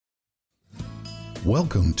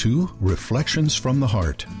Welcome to Reflections from the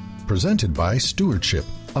Heart, presented by Stewardship,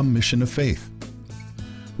 a Mission of Faith.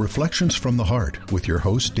 Reflections from the Heart with your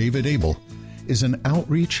host David Abel is an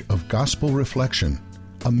outreach of gospel reflection,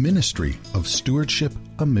 a ministry of Stewardship,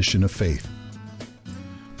 a Mission of Faith.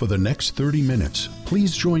 For the next 30 minutes,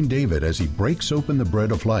 please join David as he breaks open the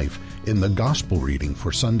bread of life in the gospel reading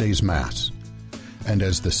for Sunday's Mass. And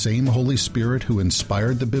as the same Holy Spirit who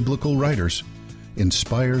inspired the biblical writers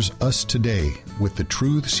inspires us today with the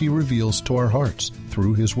truths he reveals to our hearts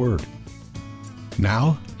through his word.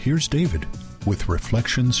 Now, here's David with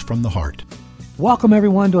Reflections from the Heart. Welcome,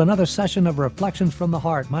 everyone, to another session of Reflections from the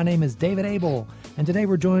Heart. My name is David Abel, and today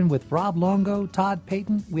we're joined with Rob Longo, Todd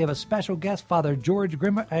Payton. We have a special guest, Father George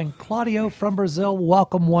Grimmer, and Claudio from Brazil.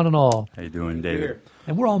 Welcome, one and all. How you doing, David?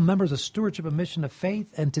 And we're all members of Stewardship, a Mission of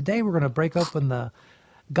Faith, and today we're going to break open the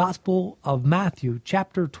Gospel of Matthew,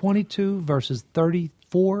 chapter 22, verses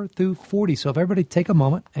 34 through 40. So if everybody take a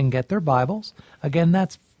moment and get their Bibles. Again,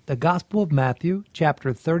 that's the Gospel of Matthew,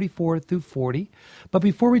 chapter 34 through 40. But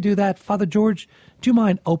before we do that, Father George, do you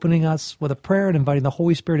mind opening us with a prayer and inviting the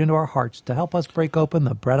Holy Spirit into our hearts to help us break open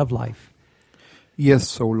the bread of life?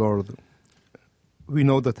 Yes, O Lord. We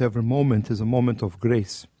know that every moment is a moment of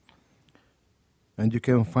grace, and you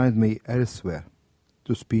can find me elsewhere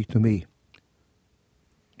to speak to me.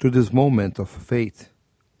 To this moment of faith,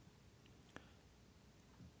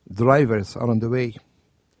 drivers are on the way.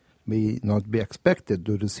 May not be expected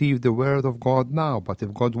to receive the word of God now, but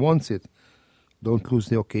if God wants it, don't lose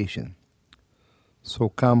the occasion. So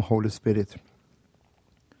come, Holy Spirit,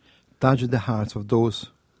 touch the hearts of those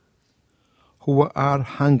who are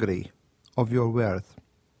hungry of your word.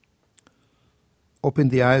 Open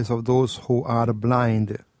the eyes of those who are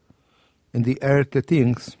blind in the earthly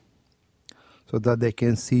things, so that they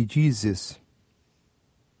can see Jesus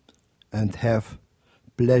and have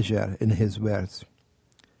pleasure in his words.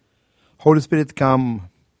 Holy Spirit, come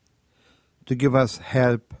to give us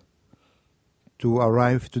help to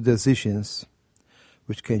arrive to decisions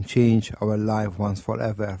which can change our life once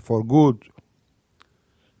forever, for good.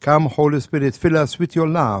 Come, Holy Spirit, fill us with your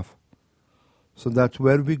love, so that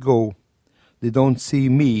where we go, they don't see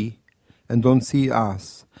me and don't see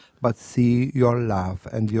us, but see your love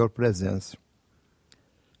and your presence.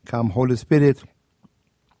 Come, Holy Spirit,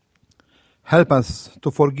 help us to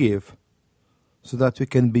forgive so that we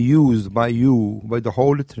can be used by you, by the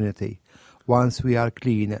Holy Trinity, once we are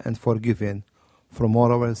clean and forgiven from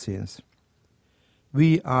all our sins.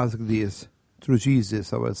 We ask this through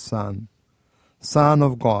Jesus, our Son, Son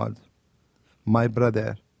of God, my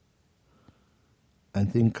brother,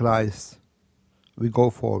 and in Christ we go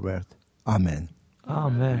forward. Amen.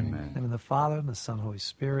 Amen. In the name of the Father, and the Son, and the Holy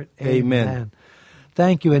Spirit. Amen.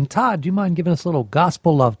 Thank you. And Todd, do you mind giving us a little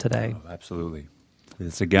gospel love today? Oh, absolutely.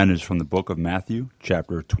 This again is from the book of Matthew,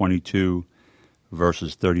 chapter 22,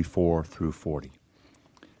 verses 34 through 40.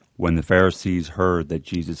 When the Pharisees heard that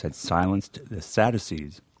Jesus had silenced the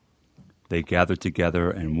Sadducees, they gathered together,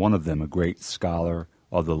 and one of them, a great scholar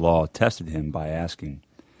of the law, tested him by asking,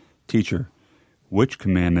 "Teacher, which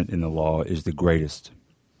commandment in the law is the greatest?"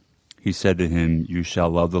 He said to him, "You shall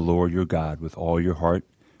love the Lord your God with all your heart,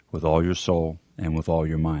 with all your soul, and with all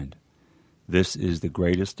your mind. This is the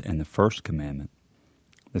greatest and the first commandment.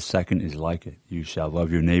 The second is like it. You shall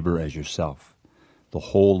love your neighbor as yourself. The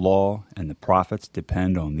whole law and the prophets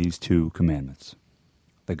depend on these two commandments."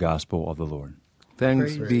 The Gospel of the Lord.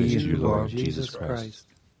 Thanks Praise be to to you, God. Lord Jesus Christ.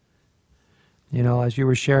 You know, as you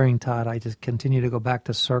were sharing, Todd, I just continue to go back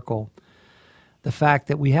to circle the fact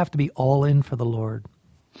that we have to be all in for the Lord.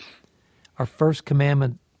 Our first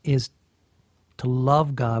commandment is to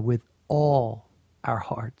love God with all our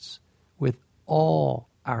hearts, with all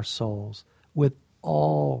our souls, with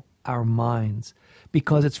all our minds,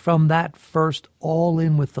 because it's from that first all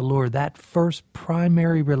in with the Lord, that first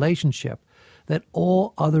primary relationship, that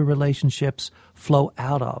all other relationships flow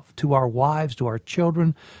out of, to our wives, to our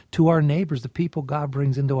children, to our neighbors, the people God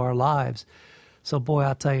brings into our lives. So boy,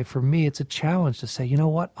 I'll tell you, for me, it's a challenge to say, you know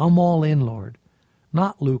what, I'm all in, Lord.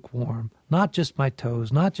 Not lukewarm, not just my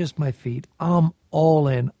toes, not just my feet. I'm all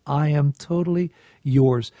in. I am totally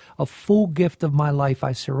yours. A full gift of my life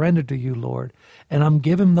I surrender to you, Lord. And I'm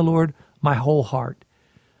giving the Lord my whole heart,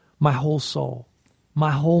 my whole soul,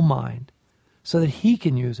 my whole mind, so that he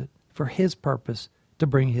can use it for his purpose to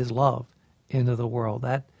bring his love into the world.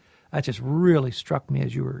 That just really struck me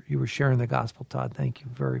as you were sharing the gospel, Todd. Thank you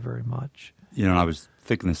very, very much. You know, I was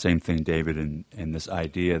thinking the same thing, David, and this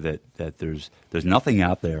idea that there's nothing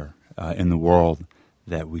out there in the world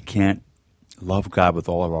that we can't love God with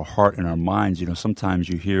all of our heart and our minds. You know, sometimes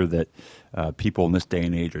you hear that people in this day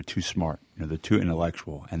and age are too smart. You know, they're too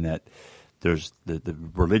intellectual, and that there's the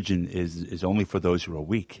religion is only for those who are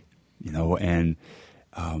weak, and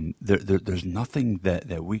there's nothing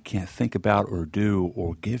that we can't think about or do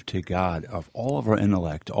or give to God of all of our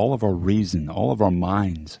intellect, all of our reason, all of our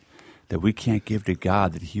minds, that we can't give to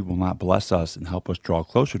God, that He will not bless us and help us draw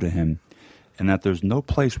closer to Him, and that there's no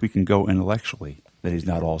place we can go intellectually that He's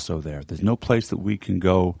not also there. There's no place that we can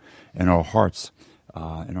go in our hearts,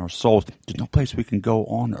 in our souls. There's no place we can go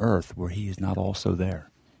on earth where He is not also there.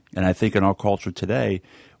 And I think in our culture today,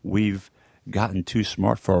 we've gotten too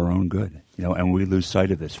smart for our own good, and we lose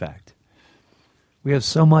sight of this fact. We have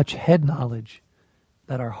so much head knowledge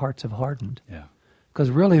that our hearts have hardened. Yeah. Because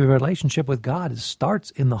really the relationship with God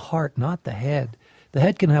starts in the heart, not the head. The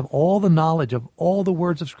head can have all the knowledge of all the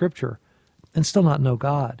words of Scripture and still not know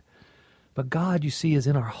God. But God, you see, is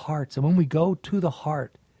in our hearts. And when we go to the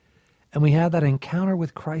heart and we have that encounter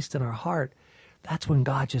with Christ in our heart, that's when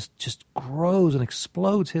God just grows and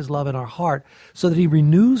explodes His love in our heart so that He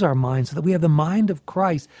renews our mind, so that we have the mind of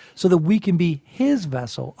Christ, so that we can be His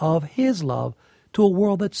vessel of His love to a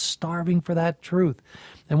world that's starving for that truth.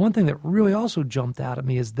 And one thing that really also jumped out at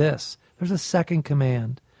me is this. There's a second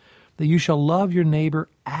command, that you shall love your neighbor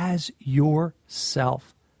as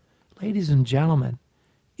yourself. Ladies and gentlemen,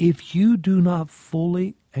 if you do not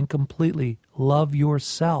fully and completely love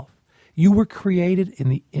yourself, you were created in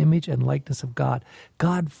the image and likeness of God.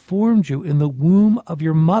 God formed you in the womb of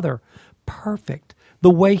your mother, perfect, the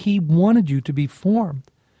way He wanted you to be formed.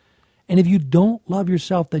 And if you don't love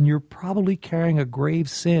yourself, then you're probably carrying a grave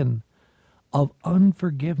sin of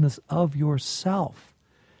unforgiveness of yourself.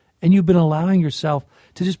 And you've been allowing yourself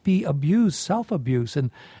to just be abused, self-abuse,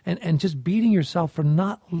 and just beating yourself for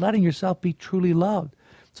not letting yourself be truly loved.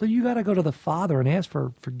 So you got to go to the Father and ask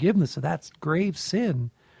for forgiveness of that grave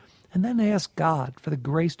sin. And then ask God for the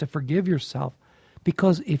grace to forgive yourself.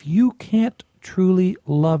 Because if you can't truly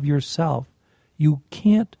love yourself, you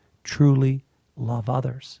can't truly love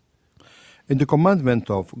others. In the commandment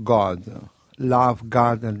of God, love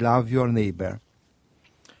God and love your neighbor,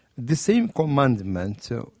 the same commandment,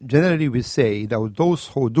 generally we say that those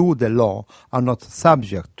who do the law are not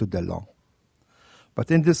subject to the law. But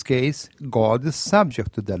in this case, God is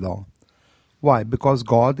subject to the law. Why? Because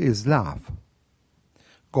God is love.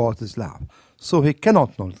 God is love. So He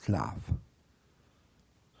cannot not love.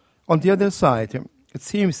 On the other side, it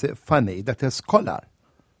seems funny that a scholar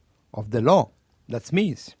of the law, that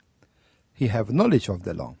means he have knowledge of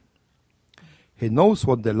the law. He knows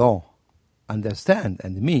what the law understands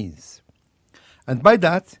and means. And by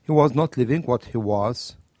that, he was not living what he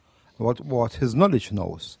was, what his knowledge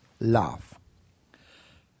knows, love.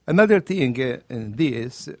 Another thing in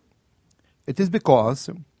this, it is because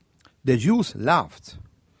the Jews laughed.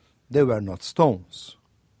 They were not stones.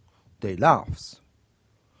 They laughed.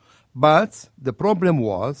 But the problem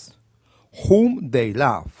was whom they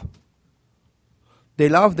love. They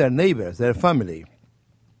love their neighbors, their family.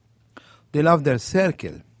 They love their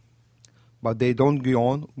circle. But they don't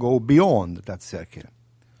go beyond that circle.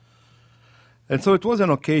 And so it was an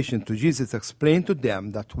occasion to Jesus explain to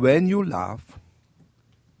them that when you love,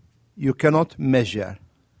 you cannot measure.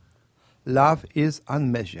 Love is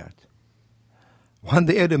unmeasured. One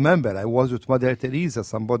day I remember I was with Mother Teresa.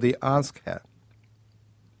 Somebody asked her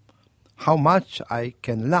how much I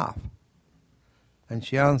can love. And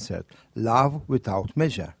she answered, love without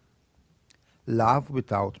measure. Love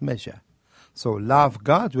without measure. So love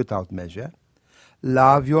God without measure.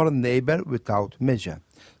 Love your neighbor without measure.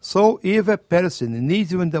 So if a person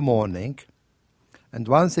needs you in the morning, and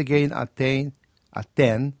once again at 10,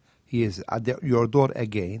 he is at your door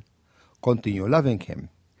again, continue loving him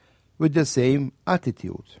with the same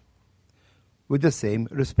attitude, with the same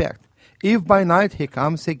respect. If by night he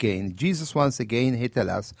comes again, Jesus once again, he tells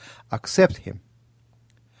us, accept him.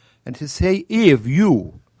 And he say, if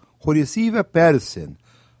you who receive a person,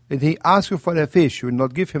 and he asks you for a fish, you will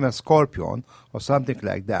not give him a scorpion or something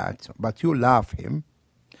like that, but you love him,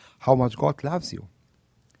 how much God loves you.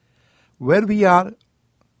 Where we are,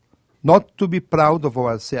 not to be proud of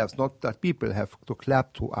ourselves, not that people have to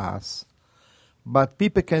clap to us, but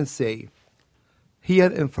people can say,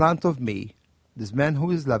 here in front of me, this man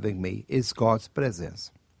who is loving me is God's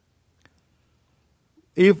presence.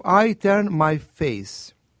 If I turn my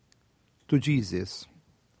face to Jesus,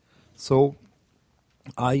 so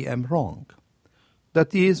I am wrong.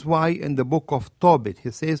 That is why in the book of Tobit he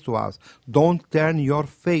says to us, don't turn your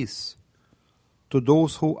face to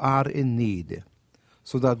those who are in need,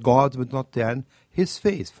 so that God will not turn his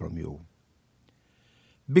face from you.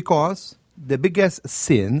 Because the biggest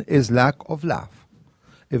sin is lack of love.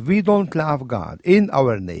 If we don't love God in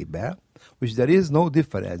our neighbor, which there is no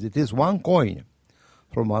difference, it is one coin.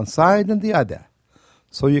 from one side and the other.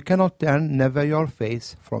 So you cannot turn never your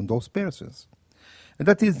face from those persons. And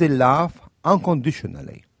that is they love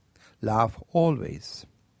unconditionally. Love always.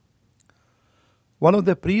 One of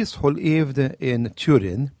the priests who lived in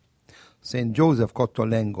Turin, St. Joseph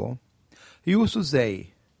Cottolengo, he used to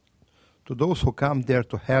say to those who come there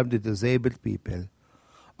to help the disabled people,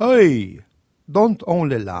 "Hey, don't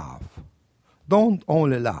only love. Don't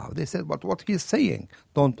only love." They said, "But what he's saying,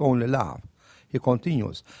 don't only love." He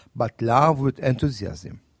continues, "But love with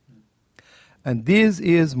enthusiasm." And this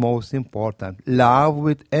is most important. Love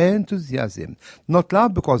with enthusiasm. Not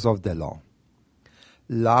love because of the law.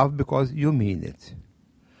 Love because you mean it.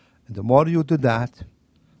 And the more you do that,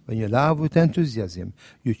 when you love with enthusiasm,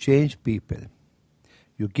 you change people.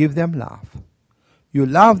 You give them love. You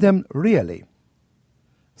love them really.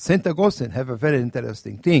 St. Augustine have a very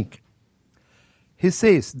interesting thing. He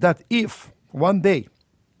says that if one day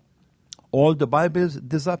all the Bibles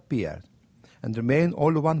disappear and remain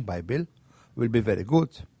all one Bible, will be very good.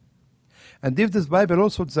 And if this Bible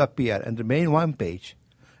also disappear and remain one page,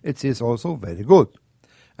 it is also very good.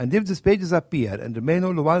 And if this page disappear and remain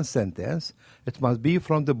only one sentence, it must be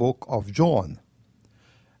from the book of John.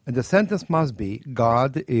 And the sentence must be,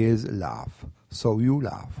 God is love, so you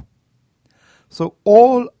love. So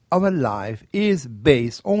all our life is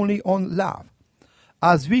based only on love.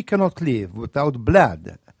 As we cannot live without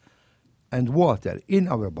blood and water in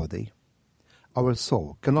our body, our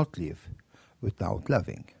soul cannot live without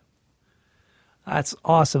loving. That's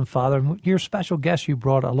awesome, Father. Your special guest you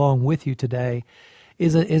brought along with you today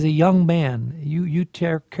is a young man. You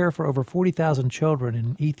care for over 40,000 children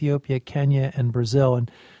in Ethiopia, Kenya, and Brazil.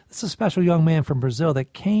 And this is a special young man from Brazil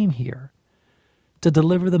that came here to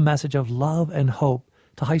deliver the message of love and hope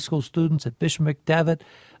to high school students at Bishop McDevitt,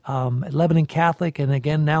 at Lebanon Catholic, and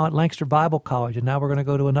again now at Lancaster Bible College. And now we're going to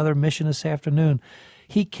go to another mission this afternoon.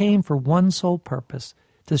 He came for one sole purpose,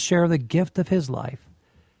 to share the gift of his life.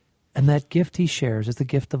 And that gift he shares is the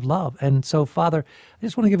gift of love. And so, Father, I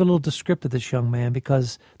just want to give a little description of this young man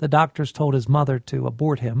because the doctors told his mother to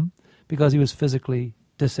abort him because he was physically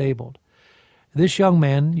disabled. This young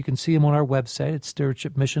man, you can see him on our website at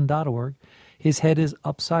stewardshipmission.org. His head is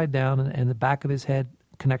upside down and the back of his head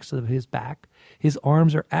connects to his back. His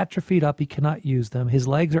arms are atrophied up. He cannot use them. His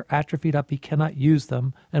legs are atrophied up. He cannot use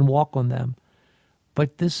them and walk on them.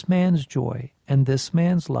 But this man's joy and this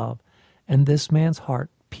man's love and this man's heart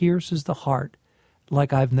pierces the heart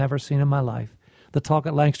like I've never seen in my life. The talk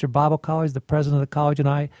at Lancaster Bible College, the president of the college and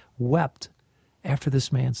I wept after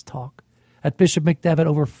this man's talk. At Bishop McDevitt,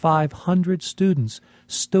 over 500 students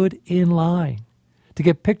stood in line to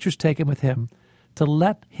get pictures taken with him, to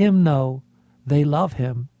let him know they love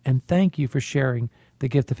him and thank you for sharing the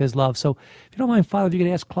gift of his love. So if you don't mind, Father, if you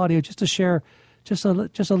could ask Claudio just to share just a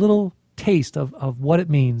little taste of what it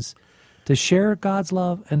means to share God's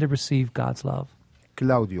love and to receive God's love.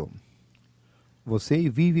 Claudio, você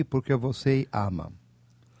vive porque você ama.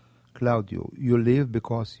 Claudio, you live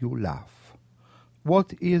because you love.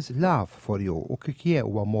 What is love for you? O que é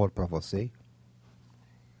o amor para você?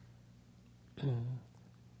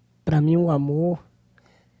 Para mim, o amor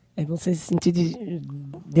é você se sentir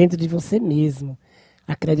dentro de você mesmo,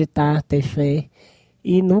 acreditar, ter fé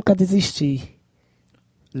e nunca desistir.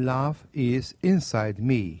 Love is inside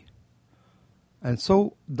me. And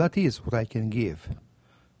so that is what I can give.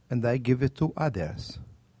 And I give it to others.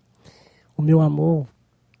 O meu amor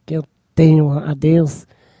que eu tenho a Deus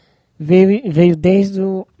veio desde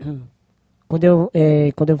quando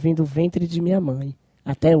eu vim do ventre de minha mãe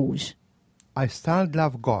até hoje. I started to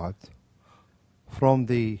love God from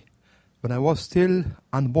when I was still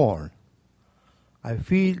unborn. I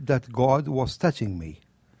feel that God was touching me.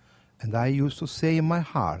 And I used to say in my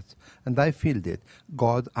heart, and I feel it,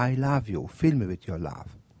 God, I love you. Fill me with your love.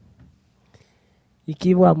 E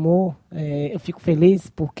que o amor, eu fico feliz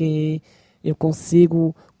porque eu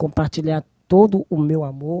consigo compartilhar todo o meu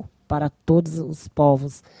amor para todos os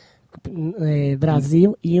povos,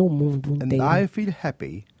 Brasil e o mundo inteiro. And I feel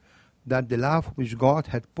happy that the love which God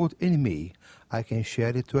had put in me, I can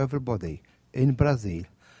share it to everybody in Brazil,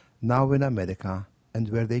 now in America, and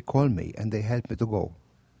where they call me and they help me to go.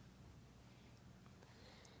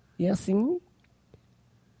 E assim,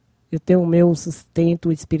 eu tenho o meu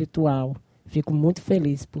sustento espiritual. Fico muito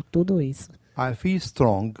feliz por tudo isso. I feel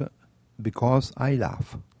strong because I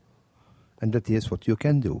love. And that is what you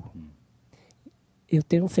can do. Eu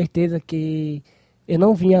tenho certeza que eu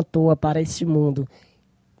não vim à toa para este mundo.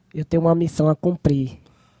 Eu tenho uma missão a cumprir.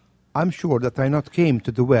 I'm sure that I not came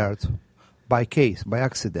to the world by case, by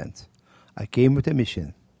accident. I came with a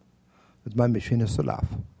mission. But my mission is to love.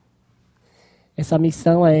 Essa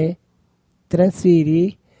missão é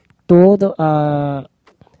transferir todo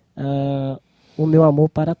o meu amor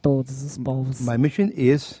para todos os povos. My mission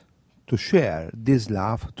is to share this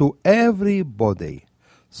love to everybody.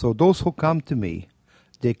 So those who come to me,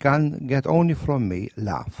 they can get only from me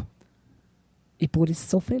love. E por isso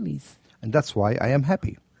sou feliz. And that's why I am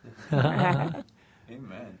happy.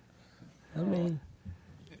 Amém.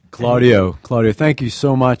 Claudio, thank you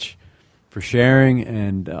so much for sharing.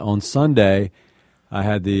 And on Sunday, I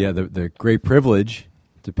had the great privilege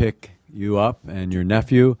to pick you up and your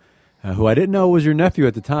nephew, who I didn't know was your nephew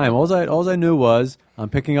at the time. All I knew was I'm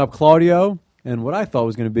picking up Claudio and what I thought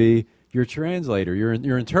was going to be your translator,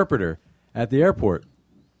 your interpreter at the airport.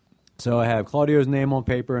 So I have Claudio's name on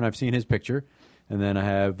paper, and I've seen his picture. And then I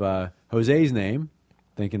have Jose's name,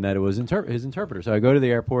 thinking that it was his interpreter. So I go to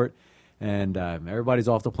the airport, and everybody's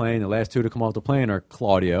off the plane. The last two to come off the plane are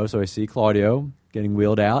Claudio. So I see Claudio getting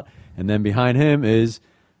wheeled out. And then behind him is,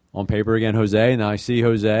 on paper again, Jose. Now I see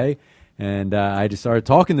Jose. And I just started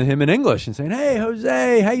talking to him in English and saying, "Hey,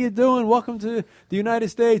 Jose, how you doing? Welcome to the United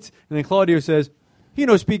States." And then Claudio says, "He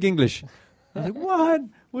don't speak English." I was like, "What?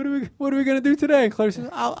 What are we going to do today?" And Claudio says,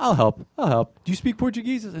 I'll help. Do you speak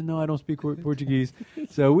Portuguese? I said, "No, I don't speak Portuguese."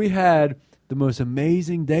 So we had the most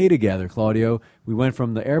amazing day together, Claudio. We went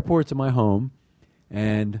from the airport to my home,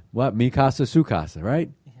 and mi casa, su casa,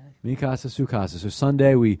 right? Mi casa, su casa. So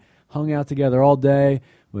Sunday we hung out together all day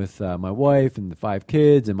with my wife and the 5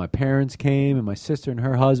 kids, and my parents came, and my sister and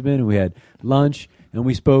her husband, and we had lunch, and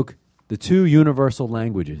we spoke the 2 universal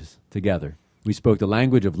languages together. We spoke the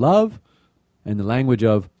language of love and the language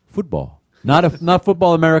of football. Not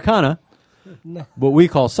football Americana, what we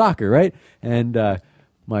call soccer, right? And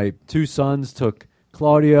my 2 sons took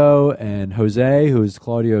Claudio and Jose, who is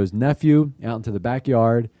Claudio's nephew, out into the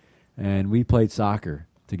backyard, and we played soccer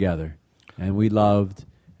together. And we loved,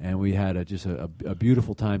 and we had just a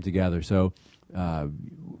beautiful time together. So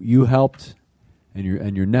you helped,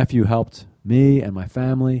 and your nephew helped me and my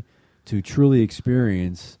family to truly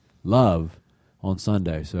experience love on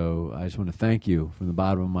Sunday. So I just want to thank you from the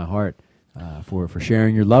bottom of my heart for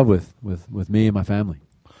sharing your love with me and my family.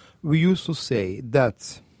 We used to say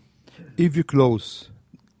that if you close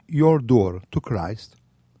your door to Christ,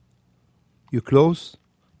 you close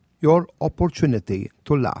your opportunity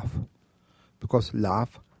to love, because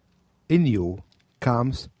love in you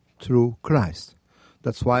comes through Christ.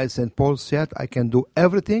 That's why St. Paul said, "I can do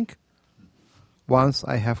everything once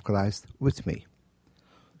I have Christ with me."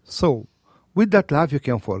 So, with that love you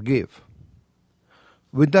can forgive.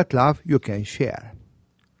 With that love you can share.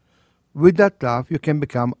 With that love you can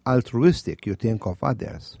become altruistic, you think of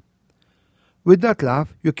others. With that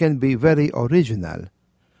love you can be very original,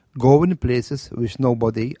 go in places which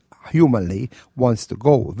nobody humanly wants to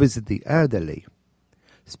go, visit the elderly,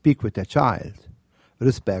 speak with a child,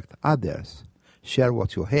 respect others, share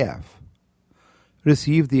what you have,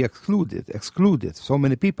 receive the excluded. So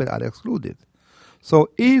many people are excluded. So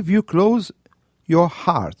if you close your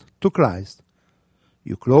heart to Christ,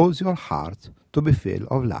 you close your heart to be filled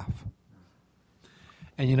of love.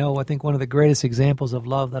 And I think one of the greatest examples of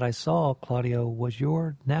love that I saw, Claudio, was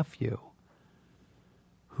your nephew,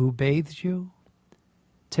 who bathes you,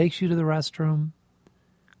 takes you to the restroom,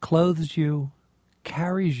 clothes you,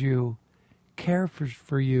 carries you, cares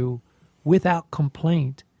for you without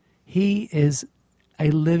complaint. He is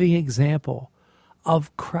a living example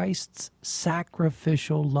of Christ's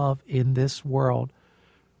sacrificial love in this world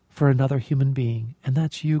for another human being. And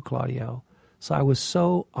that's you, Claudio. So I was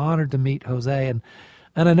so honored to meet Jose.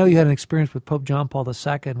 And I know you had an experience with Pope John Paul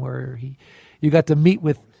II where you got to meet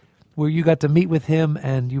with him,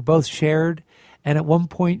 and you both shared. And at one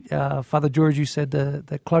point, Father George, you said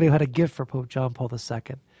that Claudio had a gift for Pope John Paul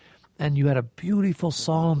II. And you had a beautiful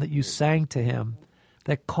song that you sang to him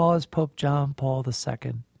that caused Pope John Paul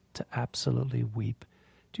II to absolutely weep.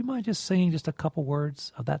 Do you mind just singing just a couple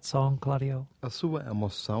words of that song, Claudio? A sua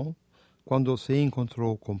emoção quando se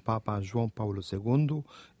encontrou com Papa João Paulo II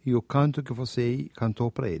e o canto que você cantou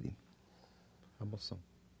para ele. Emoção.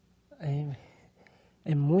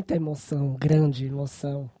 É muita emoção, grande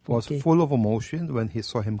emoção. Was full of emotion when he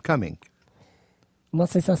saw him coming. Uma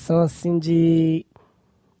sensação assim de...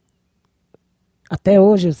 Até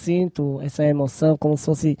hoje eu sinto essa emoção como se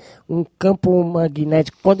fosse um campo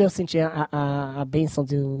magnético. Quando eu senti a bênção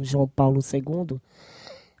de João Paulo II,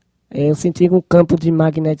 eu senti um campo de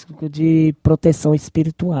magnético de proteção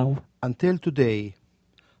espiritual. Until today,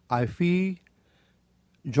 I feel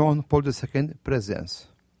John Paul II's presence.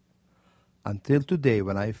 Until today,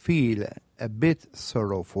 when I feel a bit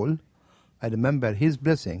sorrowful, I remember his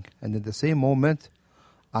blessing, and in the same moment,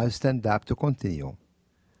 I stand up to continue.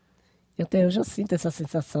 Até hoje eu sinto essa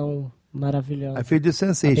sensação maravilhosa, I feel this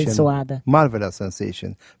sensation, abençoada. marvelous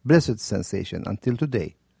sensation, blessed sensation until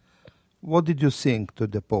today. What did you sing to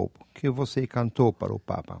the Pope? Que você cantou para o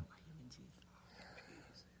Papa?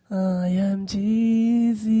 I am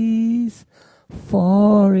Jesus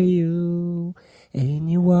for you,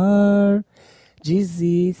 and you are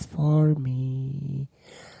Jesus for me.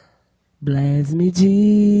 Bless me,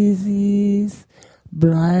 Jesus.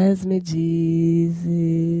 Bless me,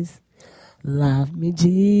 Jesus. Love me,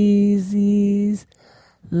 Jesus.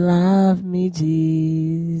 Love me,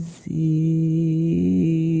 Jesus.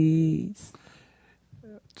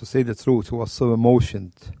 To say the truth, he was so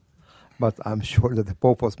emotional. But I'm sure that the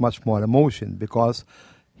Pope was much more emotional because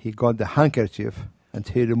he got the handkerchief and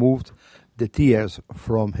he removed the tears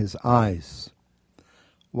from his eyes.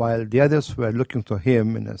 While the others were looking to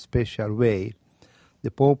him in a special way,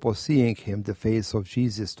 the Pope was seeing him the face of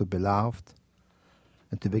Jesus to be loved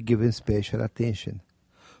and to be given special attention.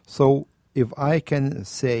 So if I can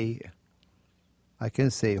say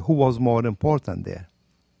who was more important there.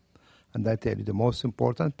 And I tell you, the most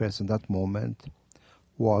important person at that moment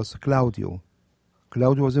was Claudio.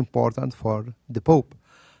 Claudio was important for the Pope.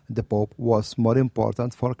 The Pope was more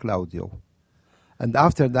important for Claudio. And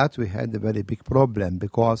after that, we had a very big problem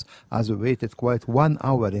because as we waited quite 1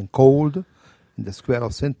 hour in cold in the square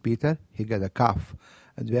of St. Peter, he got a cough.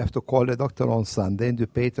 And we have to call the doctor on Sunday and we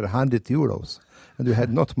paid 100 euros. And we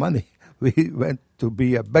had not money. We went to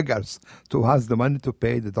be beggars to ask the money to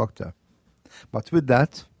pay the doctor. But with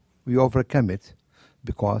that, we overcame it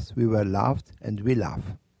because we were loved and we love.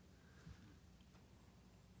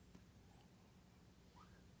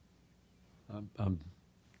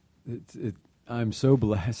 I'm so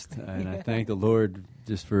blessed, and I thank the Lord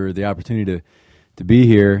just for the opportunity to be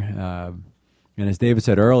here. And as David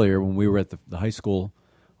said earlier, when we were at the high school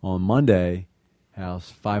on Monday, how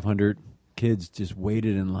 500 kids just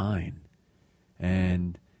waited in line,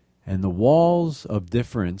 and the walls of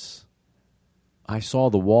difference. I saw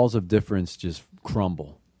the walls of difference just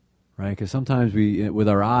crumble, right? Because sometimes with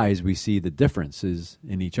our eyes, we see the differences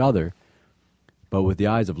in each other, but with the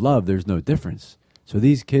eyes of love, there's no difference. So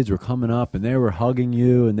these kids were coming up, and they were hugging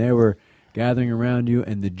you, and they were gathering around you,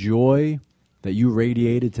 and the joy that you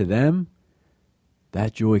radiated to them,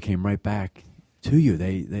 that joy came right back to you.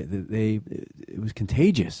 It was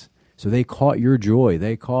contagious. So they caught your joy.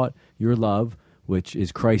 They caught your love, which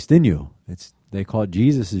is Christ in you. They caught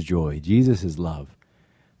Jesus' joy, Jesus' love.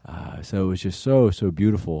 So it was just so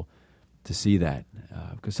beautiful to see that.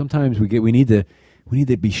 Because sometimes we need to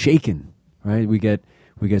be shaken, right? We get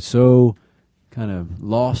so kind of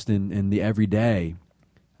lost in the everyday.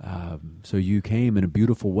 So you came in a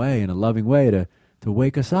beautiful way, in a loving way, to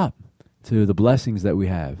wake us up to the blessings that we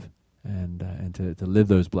have, and to live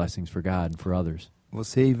those blessings for God and for others.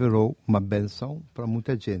 Você virou uma bênção para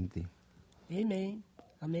muita gente. Amen.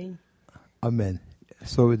 Amen. Amen.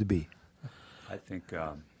 So it be. I think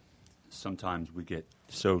sometimes we get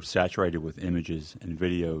so saturated with images and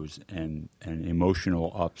videos and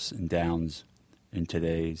emotional ups and downs in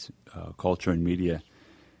today's culture and media.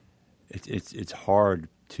 It's hard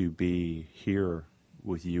to be here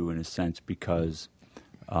with you in a sense because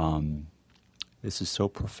this is so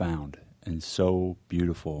profound and so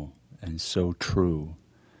beautiful and so true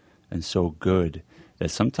and so good that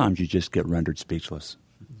sometimes you just get rendered speechless.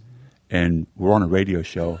 And we're on a radio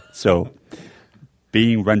show, so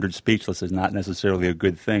being rendered speechless is not necessarily a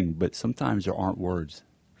good thing, but sometimes there aren't words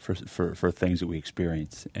for things that we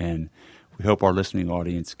experience. And we hope our listening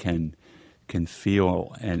audience can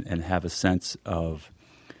feel and have a sense of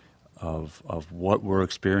what we're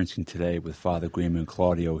experiencing today with Father Grima and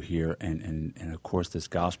Claudio here, and of course this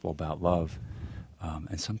gospel about love.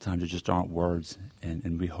 And sometimes there just aren't words,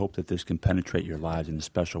 and we hope that this can penetrate your lives in a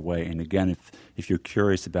special way. And again, if you're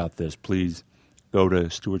curious about this, please go to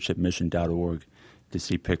stewardshipmission.org to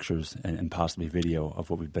see pictures and possibly video of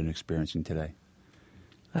what we've been experiencing today.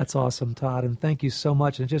 That's awesome, Todd, and thank you so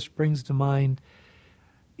much. And it just brings to mind,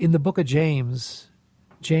 in the book of James,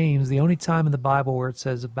 the only time in the Bible where it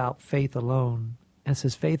says about faith alone, and it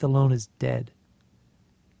says faith alone is dead.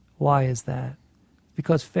 Why is that?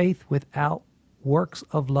 Because faith without works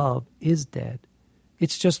of love is dead.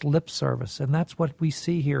 It's just lip service, and that's what we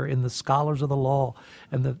see here in the scholars of the law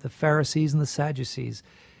and the Pharisees and the Sadducees.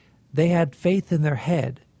 They had faith in their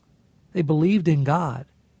head. They believed in God,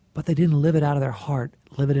 but they didn't live it out of their heart,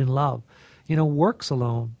 live it in love. Works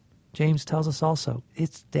alone, James tells us also,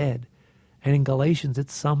 it's dead. And in Galatians,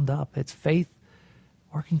 it's summed up. It's faith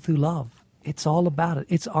working through love. It's all about it.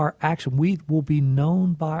 It's our action. We will be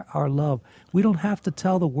known by our love. We don't have to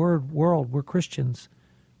tell the world we're Christians.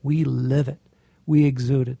 We live it. We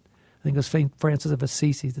exude it. I think it was St. Francis of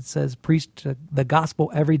Assisi that says, preach the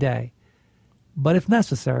gospel every day, but if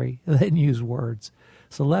necessary, then use words.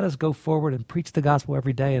 So let us go forward and preach the gospel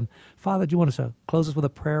every day. And Father, do you want us to close us with a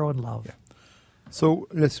prayer on love? Yeah. So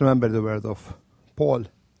let's remember the word of Paul.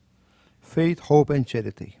 Faith, hope, and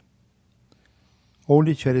charity.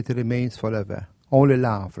 Only charity remains forever. Only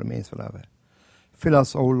love remains forever. Fill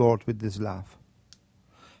us, O Lord, with this love.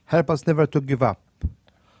 Help us never to give up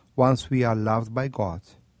once we are loved by God.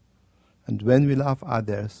 And when we love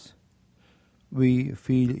others, we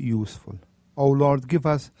feel useful. O Lord, give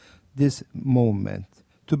us this moment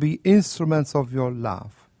to be instruments of your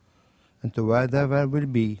love. And to wherever we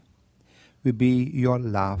be your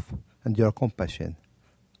love and your compassion.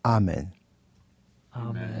 Amen.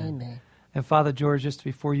 Amen. Amen. And Father George, just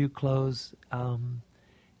before you close,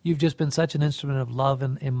 you've just been such an instrument of love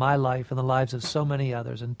in my life and the lives of so many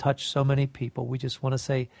others and touched so many people. We just want to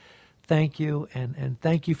say thank you and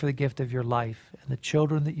thank you for the gift of your life and the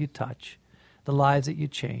children that you touch, the lives that you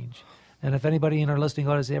change. And if anybody in our listening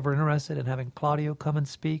audience is ever interested in having Claudio come and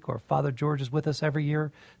speak, or Father George is with us every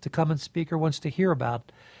year to come and speak, or wants to hear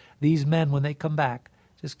about these men when they come back,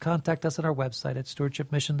 just contact us at our website at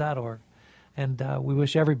stewardshipmission.org. And we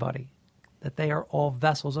wish everybody that they are all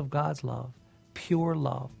vessels of God's love, pure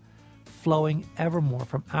love, flowing evermore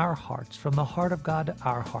from our hearts, from the heart of God to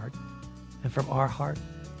our heart, and from our heart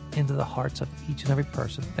into the hearts of each and every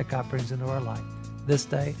person that God brings into our life this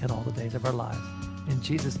day and all the days of our lives. In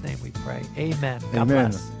Jesus' name we pray. Amen. God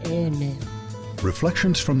Amen. bless. Amen.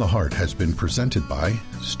 Reflections from the Heart has been presented by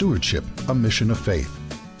Stewardship, a Mission of Faith.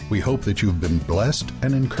 We hope that you've been blessed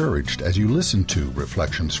and encouraged as you listen to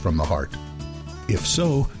Reflections from the Heart. If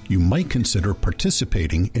so, you might consider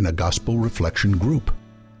participating in a gospel reflection group.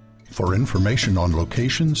 For information on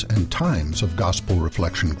locations and times of gospel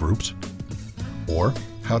reflection groups, or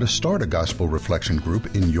how to start a gospel reflection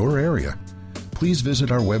group in your area, please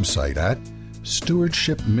visit our website at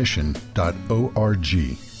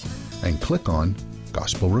stewardshipmission.org and click on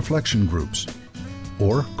Gospel Reflection Groups,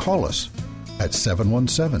 or call us at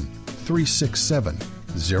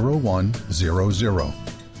 717-367-0100.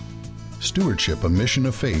 Stewardship, a Mission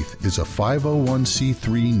of Faith is a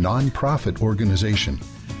 501c3 nonprofit organization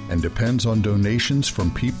and depends on donations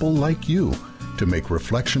from people like you to make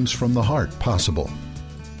Reflections from the Heart possible.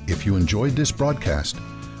 If you enjoyed this broadcast,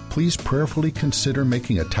 please prayerfully consider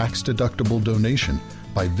making a tax-deductible donation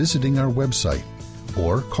by visiting our website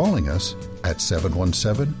or calling us at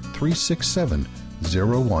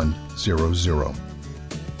 717-367-0100.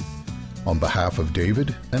 On behalf of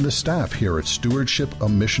David and the staff here at Stewardship, a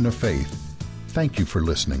Mission of Faith, thank you for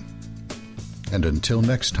listening. And until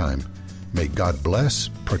next time, may God bless,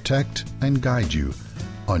 protect, and guide you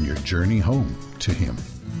on your journey home to Him.